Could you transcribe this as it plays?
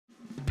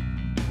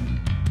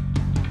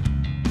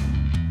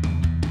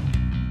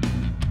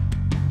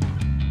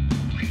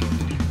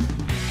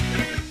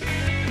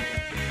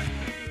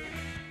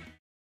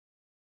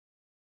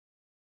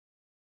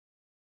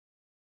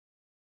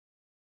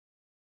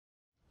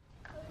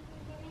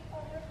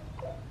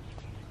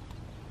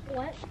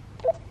What?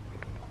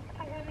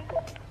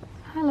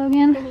 Hi,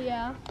 Logan.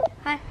 Yeah.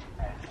 Hi.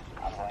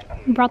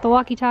 You brought the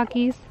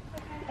walkie-talkies.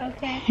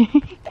 Okay.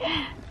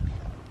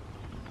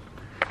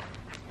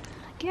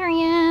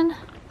 Garion.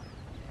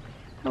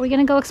 Are we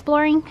gonna go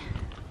exploring?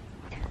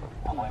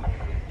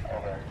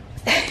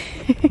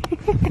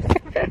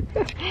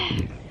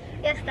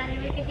 Yes, Daddy,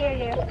 we can hear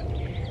you.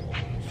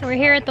 So we're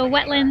here at the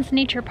Wetlands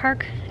Nature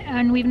Park,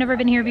 and we've never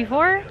been here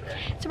before.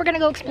 So we're gonna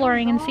go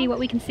exploring and see what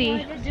we can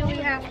see. Do we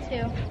have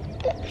to?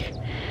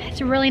 It's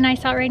really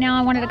nice out right now.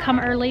 I wanted to come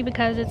early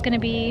because it's gonna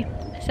be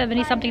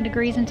 70-something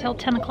degrees until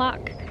 10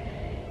 o'clock.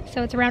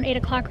 So it's around 8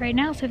 o'clock right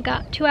now, so we've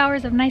got 2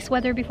 hours of nice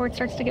weather before it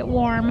starts to get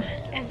warm.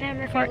 And then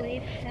we're gonna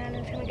leave, and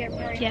it's gonna get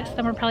very Yes, hot.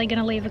 then we're probably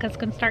gonna leave because it's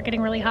gonna start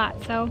getting really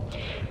hot. So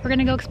we're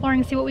gonna go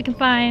exploring and see what we can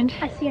find.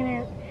 I see an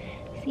ant.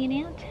 See an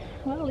ant?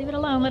 Well, leave it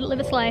alone. Let it live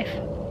its life.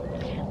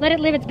 Let it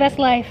live its best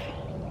life.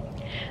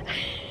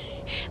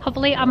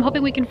 Hopefully, I'm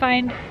hoping we can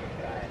find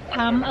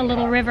a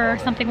little river or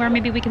something where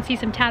maybe we can see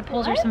some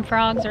tadpoles or some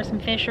frogs or some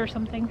fish or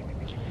something.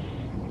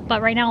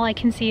 But right now all I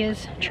can see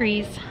is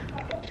trees.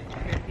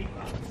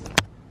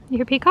 You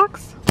hear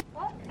peacocks?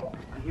 I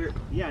hear,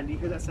 yeah, do you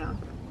hear that sound?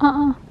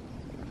 Uh-uh.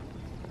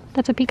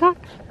 That's a peacock?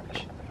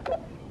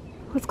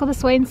 Let's go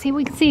this way and see what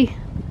we can see.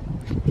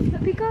 The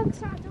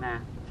peacocks? Nah.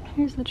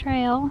 Here's the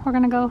trail. We're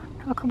gonna go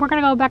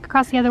back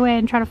across the other way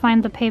and try to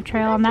find the paved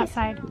trail on that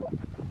side.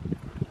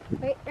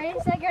 Wait, ready,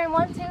 set, you're in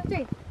 1, 2,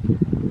 3.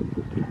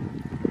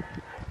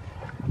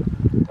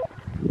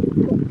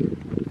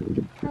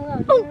 Hello,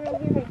 do you really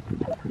hear me?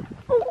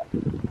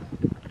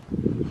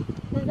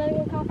 There's gotta be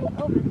a coffee.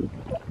 Open.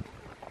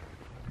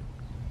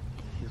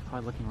 He's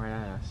probably looking right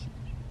at us.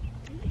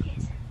 He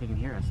is. He can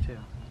hear us too.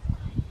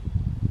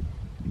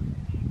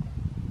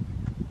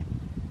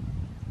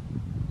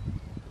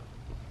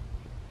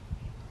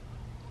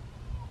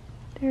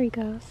 There he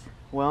goes.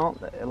 Well,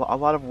 a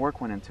lot of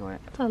work went into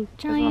it. It's a what I'm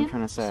giant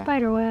trying to say.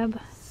 spider web.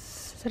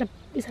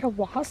 Is that a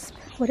wasp?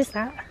 What is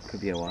that?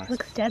 Could be a wasp. It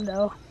looks dead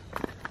though.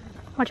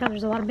 Watch out,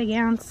 there's a lot of big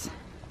ants.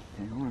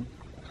 Hang on.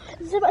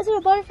 Is it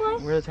a butterfly?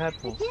 Where are the I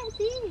tadpoles? can't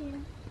see it.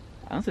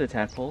 I don't see the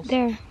tadpoles.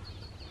 There.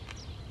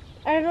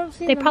 I don't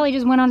see They them. probably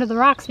just went under the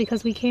rocks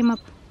because we came up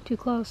too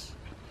close.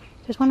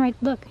 There's one right,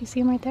 look, you see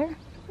him right there?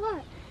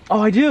 What?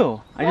 Oh, I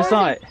do. I just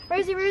saw it. Where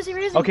is he? Where is he?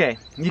 Where is he? Okay,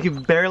 you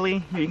can barely,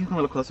 here, you can come a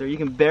little closer. You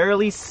can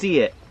barely see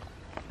it.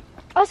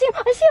 I see him!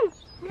 I see him!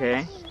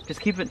 Okay?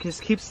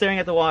 Just keep staring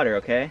at the water,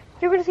 okay?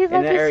 You're gonna see In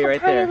that area right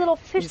tiny there. little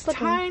fish These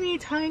looking. tiny,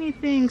 tiny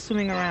things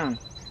swimming around.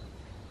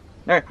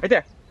 There, right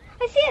there.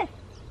 I see it!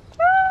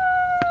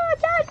 Ah,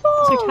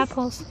 tadpoles! Those are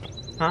tadpoles.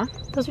 Huh?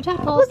 Those are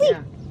tadpoles.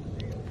 Yeah.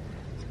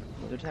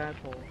 Those are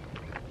tadpoles.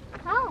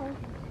 How?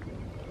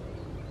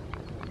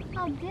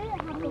 How did it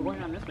happen? We're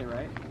going on this way,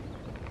 right?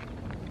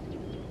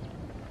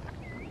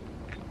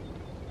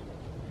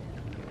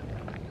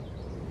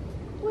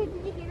 Wait,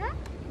 did you hear that?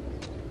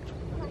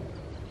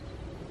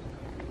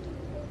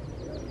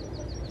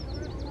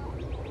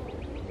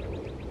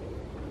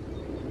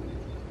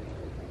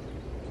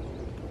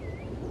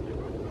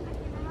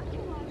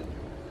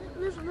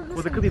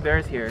 Well, there could be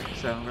bears here,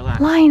 so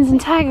relax. Lions and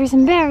tigers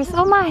and bears.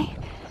 Oh my.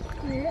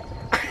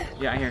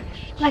 Yeah, I hear.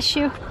 Bless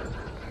you.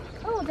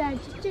 Oh, Dad,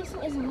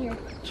 Jason isn't here.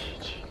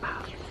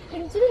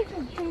 Didn't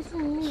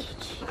Jason meet?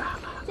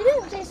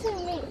 Didn't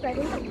Jason meet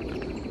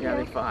Freddy? Yeah,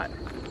 they fought.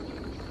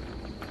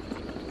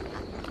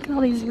 Look at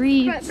all these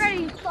reeds.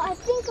 Freddy, but I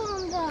think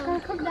on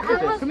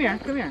the Come here,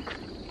 come here.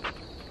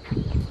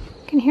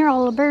 You can hear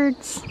all the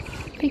birds.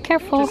 Be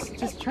careful.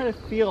 Just try to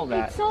feel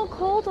that. It's so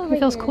cold over It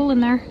feels here. cool in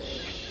there.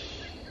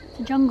 It's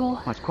a jungle.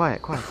 Watch,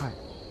 quiet, quiet, quiet.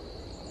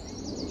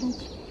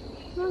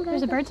 Come on, guys,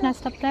 There's a bird's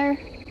nest up there.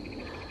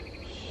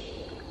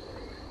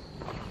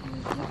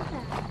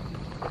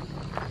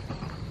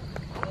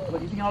 What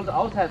do you think all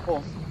the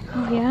tadpoles?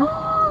 Oh yeah.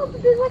 Oh,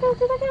 but there's like an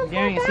entire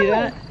Gary, you see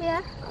that?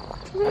 Yeah.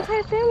 There's an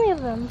entire family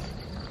of them.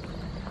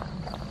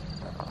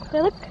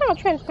 They look kind of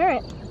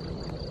transparent.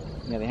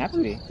 Yeah, they have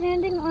to be.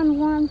 Standing on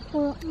one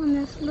foot on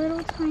this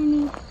little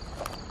tiny.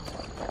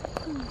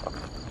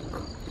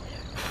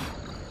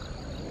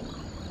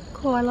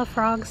 Cool, I love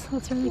frogs.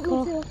 That's really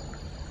cool.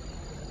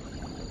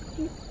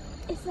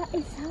 It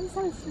sounds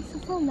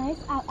so nice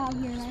out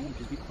here, right?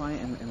 Just be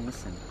quiet and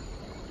listen.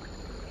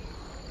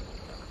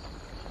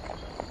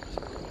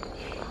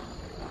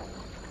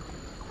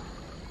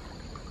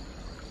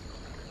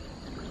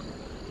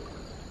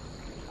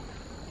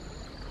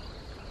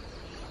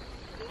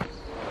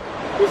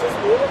 This is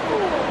beautiful.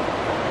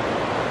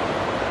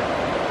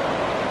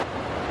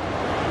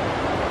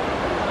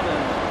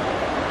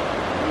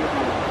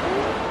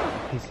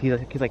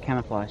 He's like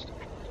camouflaged.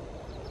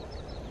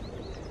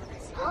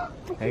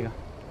 There you go.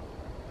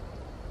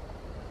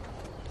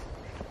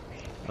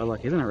 Oh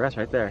look, he's in a rest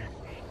right there.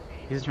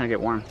 He's just trying to get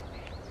warm.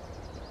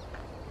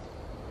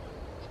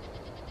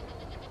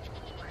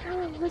 What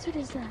kind of lizard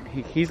is that?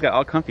 He's got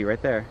all comfy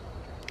right there.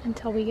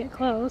 Until we get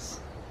close.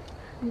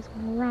 He's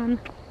gonna run.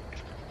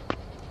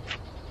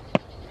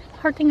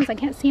 Hard thing is I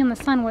can't see in the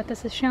sun what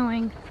this is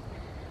showing.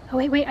 Oh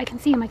wait, I can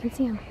see him,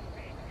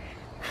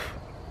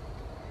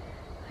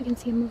 I can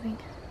see him moving.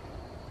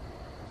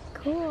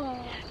 Cool.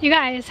 You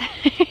guys,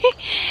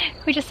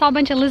 we just saw a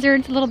bunch of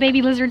lizards, little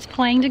baby lizards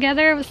playing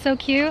together. It was so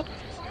cute.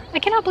 I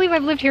cannot believe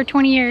I've lived here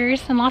 20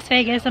 years in Las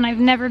Vegas and I've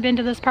never been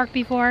to this park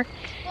before.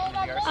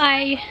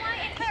 I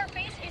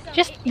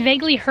just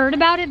vaguely heard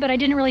about it, but I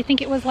didn't really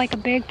think it was like a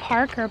big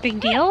park or a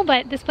big deal,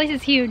 but this place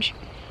is huge.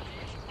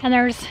 And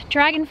there's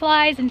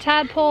dragonflies and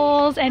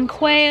tadpoles and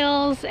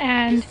quails,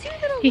 and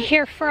you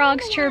hear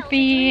frogs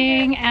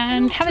chirping,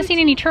 and haven't seen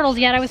any turtles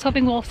yet. I was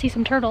hoping we'll see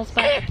some turtles,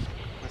 but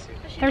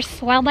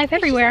there's wildlife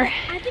everywhere.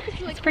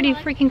 It's pretty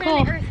freaking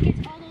cool.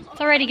 It's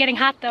already getting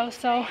hot though,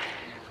 so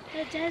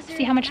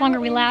see how much longer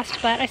we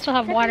last, but I still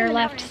have water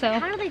left, so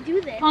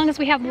as long as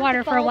we have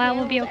water for a while,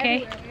 we'll be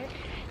okay.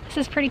 This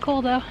is pretty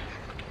cool though.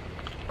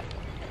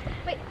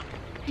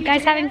 You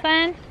guys having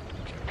fun?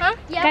 Huh?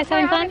 Yeah. You guys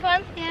having fun?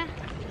 Yeah.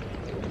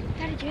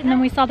 And then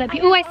we saw that.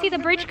 Oh, I see the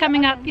bridge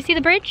coming up. You see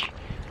the bridge?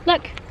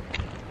 Look.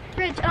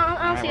 Bridge.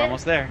 I don't see it. We're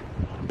almost there.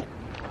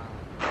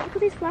 Look at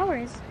these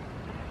flowers.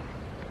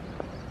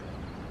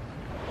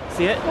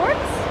 See it? Storks?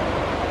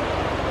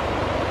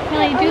 Yeah,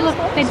 they do look.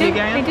 They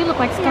do look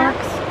like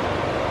storks.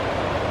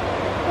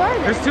 Where are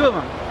they? There's two of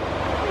them.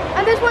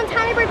 And there's one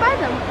tiny bird by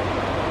them.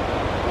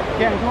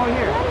 Yeah, come over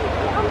here. I'm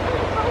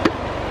trying to find them.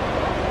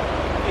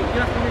 Hey,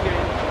 get off from here, Gary.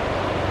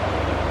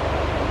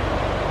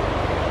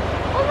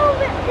 Oh no,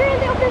 you're in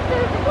the open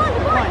space. Come on,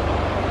 come on.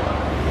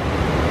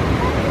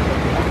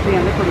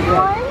 Damn, they're pretty good.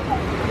 1,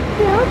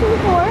 2, 3,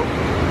 4.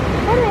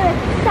 Wait a minute.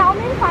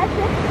 Salmon, 5, 6.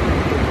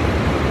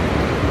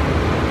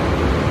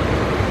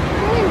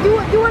 Do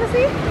you want to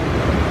see?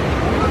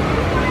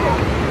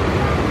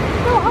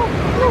 No, oh,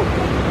 no.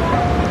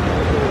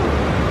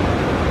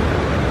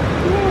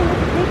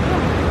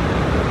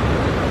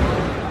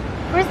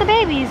 Where's the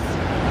babies?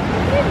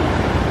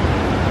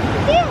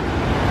 See it?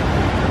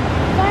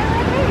 Why are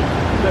my babies?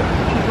 Look,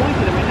 she's going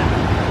to them right now.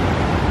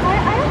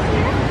 I don't see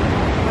it.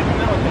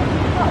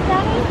 Oh,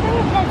 that means bring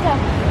a dead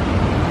duck.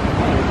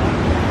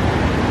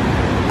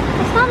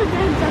 It's not a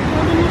dead duck,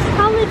 Logan. It's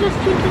probably just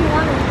drinking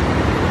water.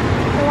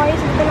 So why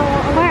is it gonna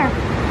water? Where?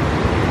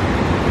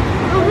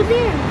 Over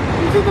there.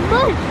 Into the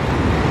bush.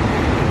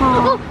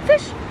 Oh,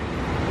 fish.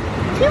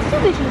 Two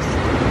fishes.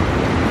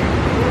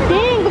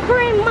 Dang, the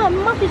Korean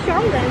must be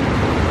strong then.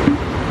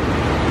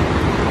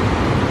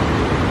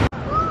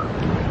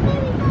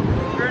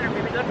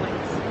 Baby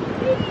ducklings.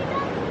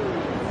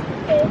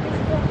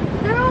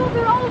 They're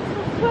all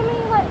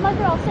swimming like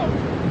they're all safe.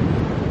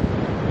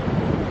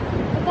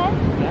 Okay?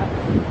 Yeah.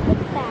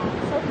 Look at that.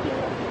 So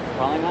cute.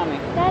 Crawling on me.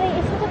 Daddy,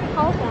 it's such a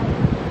house now.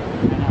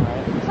 I know,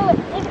 right? So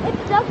if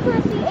ducks were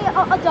to see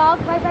a dog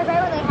right when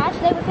they hatch,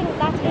 they would think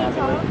that's being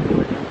Tuala.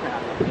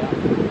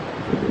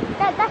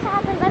 That's what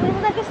happened. Like,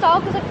 like this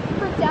dog was like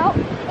freaked out.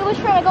 It was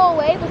trying to go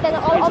away, but then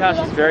all the She's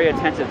ducks very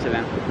attentive to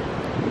them.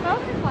 Huh?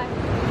 Why?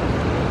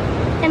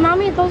 And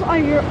mommy, those are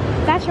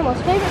that's your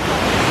most favorite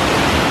ones.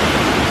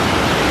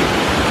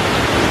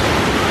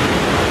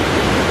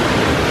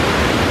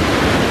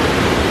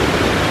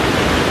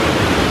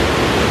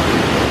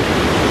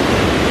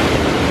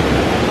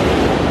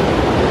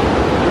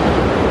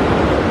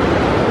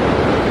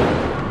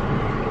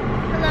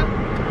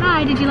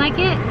 Did you like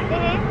it?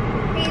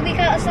 We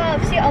got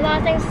see a lot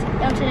of things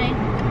today.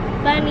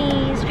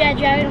 Bunnies,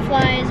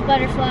 dragonflies,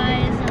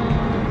 butterflies,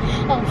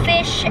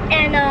 fish,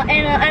 and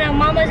a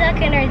mama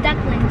duck and her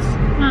ducklings.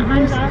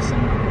 It was awesome.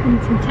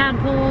 And some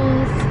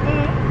tadpoles.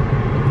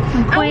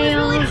 Some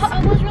quails.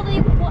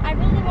 I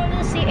really wanted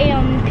to see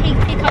a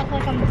peacock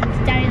like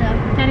Daddy though.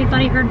 Daddy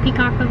thought he heard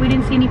peacock, but we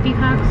didn't see any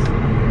peacocks.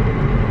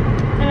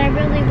 And I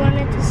really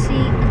wanted to see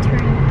a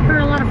turtle.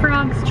 Heard a lot of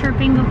frogs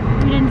chirping, but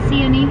we didn't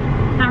see any.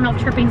 I don't know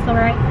if chirping's the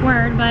right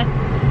word, but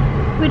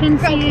we didn't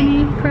see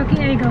any croaking.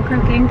 There you go,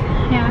 croaking.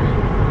 Yeah.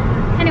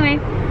 Anyway.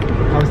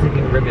 I was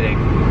thinking riveting.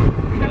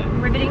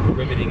 Riveting?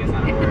 Riveting is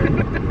not a word.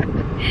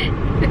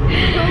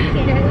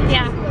 Croaking.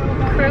 Yeah.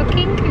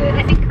 Croaking?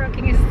 I think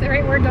croaking is the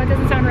right word, though it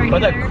doesn't sound right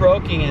But either. the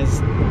croaking is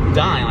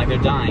dying, like they're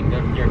dying.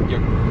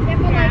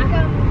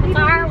 Yeah. It's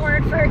our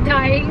word for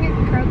dying,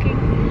 croaking.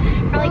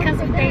 Probably because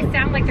they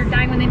sound like they're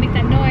dying when they make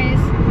that noise.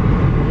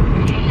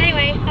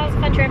 Anyway, that was a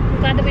fun trip. I'm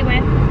glad that we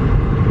went.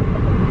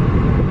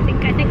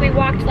 I think we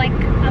walked like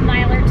a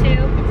mile or two.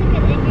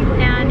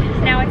 And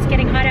now it's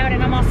getting hot out